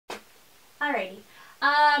Alrighty.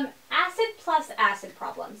 Acid plus acid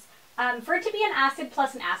problems. For it to be an acid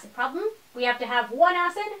plus an acid problem, we have to have one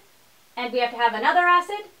acid, and we have to have another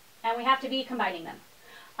acid, and we have to be combining them.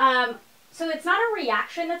 So it's not a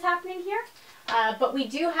reaction that's happening here, but we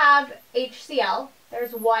do have HCl.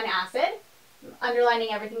 There's one acid, underlining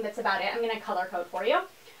everything that's about it. I'm going to color code for you.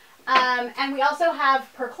 And we also have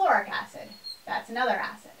perchloric acid. That's another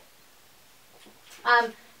acid.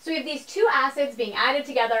 So we have these two acids being added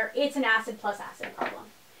together. It's an acid plus acid problem.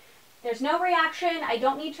 There's no reaction. I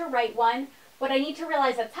don't need to write one. What I need to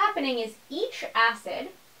realize that's happening is each acid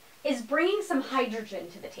is bringing some hydrogen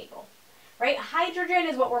to the table, right? Hydrogen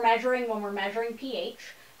is what we're measuring when we're measuring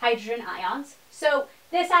pH, hydrogen ions. So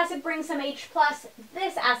this acid brings some H+,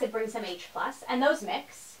 this acid brings some H+, and those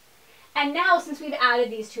mix. And now, since we've added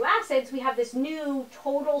these two acids, we have this new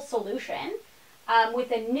total solution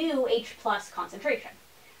with a new H+ concentration.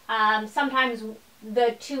 Sometimes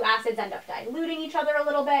the two acids end up diluting each other a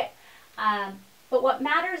little bit, but what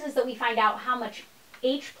matters is that we find out how much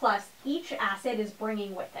H+ each acid is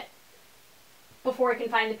bringing with it before we can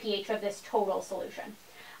find the pH of this total solution.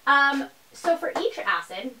 So for each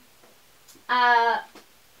acid, I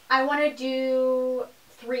want to do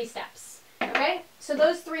 3 steps, okay? So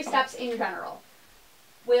those 3 steps in general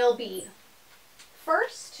will be,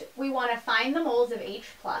 first, we want to find the moles of H+,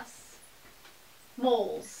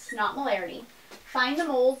 moles, not molarity, find the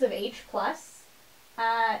moles of H+,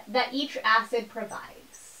 that each acid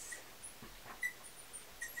provides.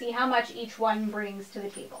 See how much each one brings to the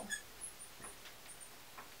table.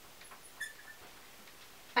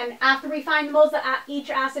 And after we find the moles that each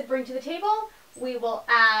acid bring to the table, we will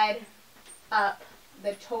add up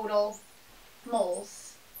the total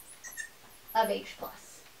moles of H+.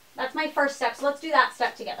 That's my first step, so let's do that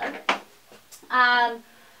step together.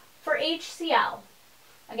 For HCl,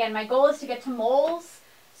 again, my goal is to get to moles,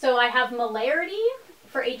 so I have molarity.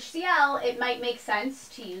 For HCl, it might make sense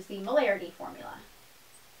to use the molarity formula.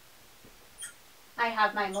 I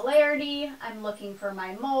have my molarity, I'm looking for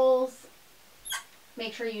my moles.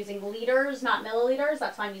 Make sure you're using liters, not milliliters.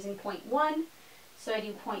 That's why I'm using 0.1. So I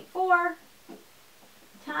do 0.4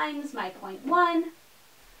 times my 0.1.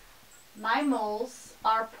 My moles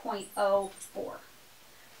are 0.04.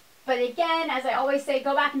 But again, as I always say,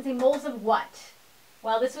 go back and say moles of what?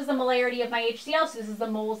 Well, this was the molarity of my HCl, so this is the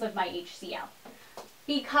moles of my HCl.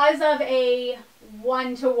 Because of a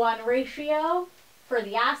 1-to-1 ratio for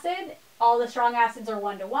the acid, all the strong acids are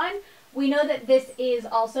 1-to-1, we know that this is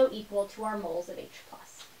also equal to our moles of H+.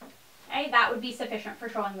 Okay, that would be sufficient for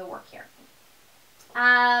showing the work here.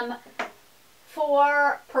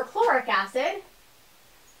 For perchloric acid,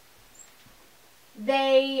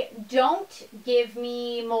 they don't give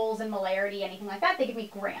me moles and molarity, anything like that. They give me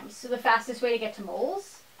grams. So the fastest way to get to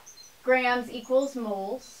moles, grams equals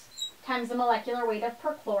moles times the molecular weight of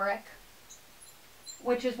perchloric,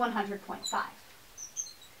 which is 100.5.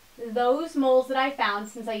 Those moles that I found,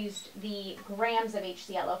 since I used the grams of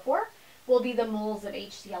HClO4, will be the moles of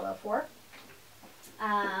HClO4.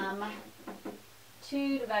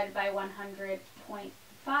 2 divided by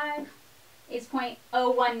 100.5 is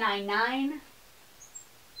 0.0199,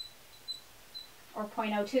 or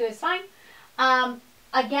 0.02 is fine.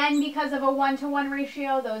 Again, because of a 1-to-1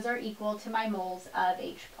 ratio, those are equal to my moles of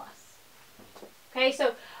H+. Okay,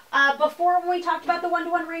 so before when we talked about the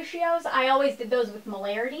 1-to-1 ratios, I always did those with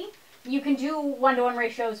molarity. You can do 1-to-1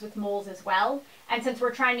 ratios with moles as well. And since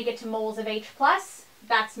we're trying to get to moles of H+,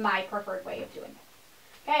 that's my preferred way of doing it.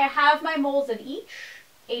 Okay, I have my moles of each,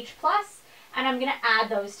 H+, and I'm going to add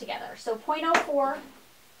those together. So 0.04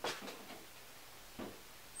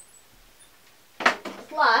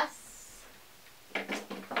 plus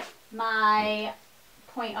my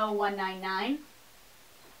 0.0199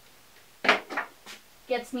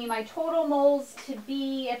 gets me my total moles to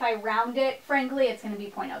be, if I round it, frankly, it's going to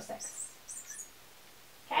be 0.06.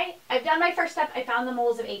 Okay, I've done my first step. I found the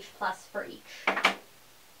moles of H+ for each.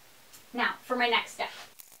 Now, for my next step.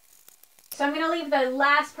 So I'm going to leave the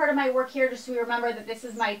last part of my work here just so we remember that this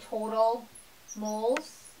is my total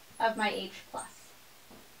moles of my H+.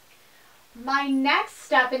 My next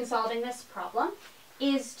step in solving this problem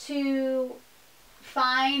is to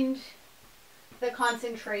find the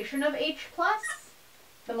concentration of H+,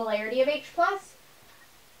 the molarity of H+,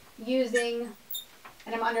 using,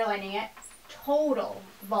 and I'm underlining it, total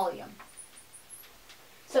volume.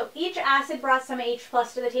 So each acid brought some H+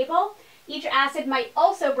 to the table. Each acid might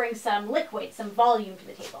also bring some liquid, some volume to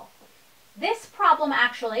the table. This problem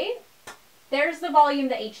actually, there's the volume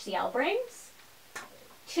that HCl brings.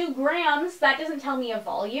 2 grams, that doesn't tell me a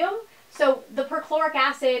volume. So the perchloric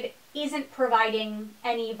acid isn't providing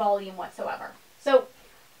any volume whatsoever. So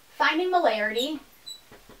finding finding molarity,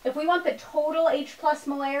 if we want the total H plus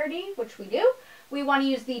molarity, which we do, we want to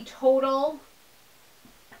use the total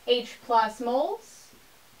H plus moles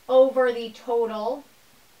over the total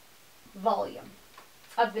volume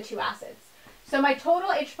of the two acids. So my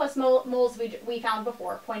total H plus moles we found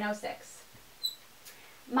before, 0.06.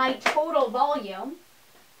 My total volume,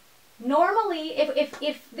 normally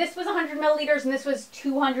if this was 100 milliliters and this was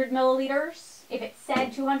 200 milliliters, if it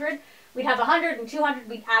said 200, we'd have 100 and 200,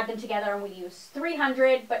 we'd add them together and we'd use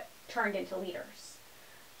 300, but turned into liters.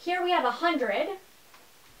 Here we have 100.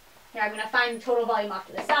 Here I'm going to find the total volume off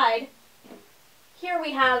to the side. Here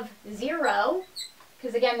we have 0,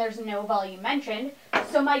 because again there's no volume mentioned,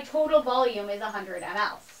 so my total volume is 100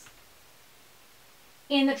 mLs.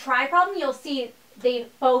 In the try problem, you'll see they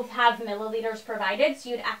both have milliliters provided, so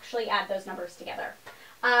you'd actually add those numbers together.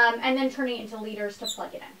 And then turning it into liters to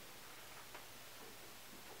plug it in.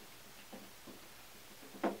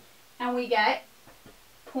 And we get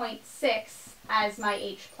 0.6 as my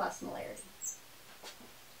H plus molarity.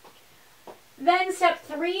 Then step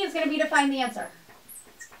 3 is going to be to find the answer.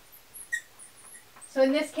 So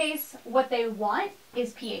in this case, what they want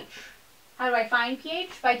is pH. How do I find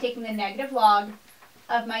pH? By taking the negative log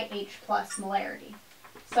of my H plus molarity.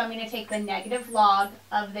 So I'm going to take the negative log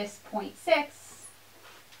of this 0.6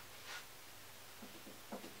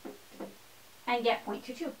 and get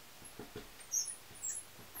 0.22.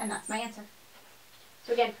 And that's my answer.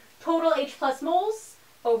 So again, total H plus moles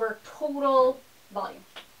over total volume.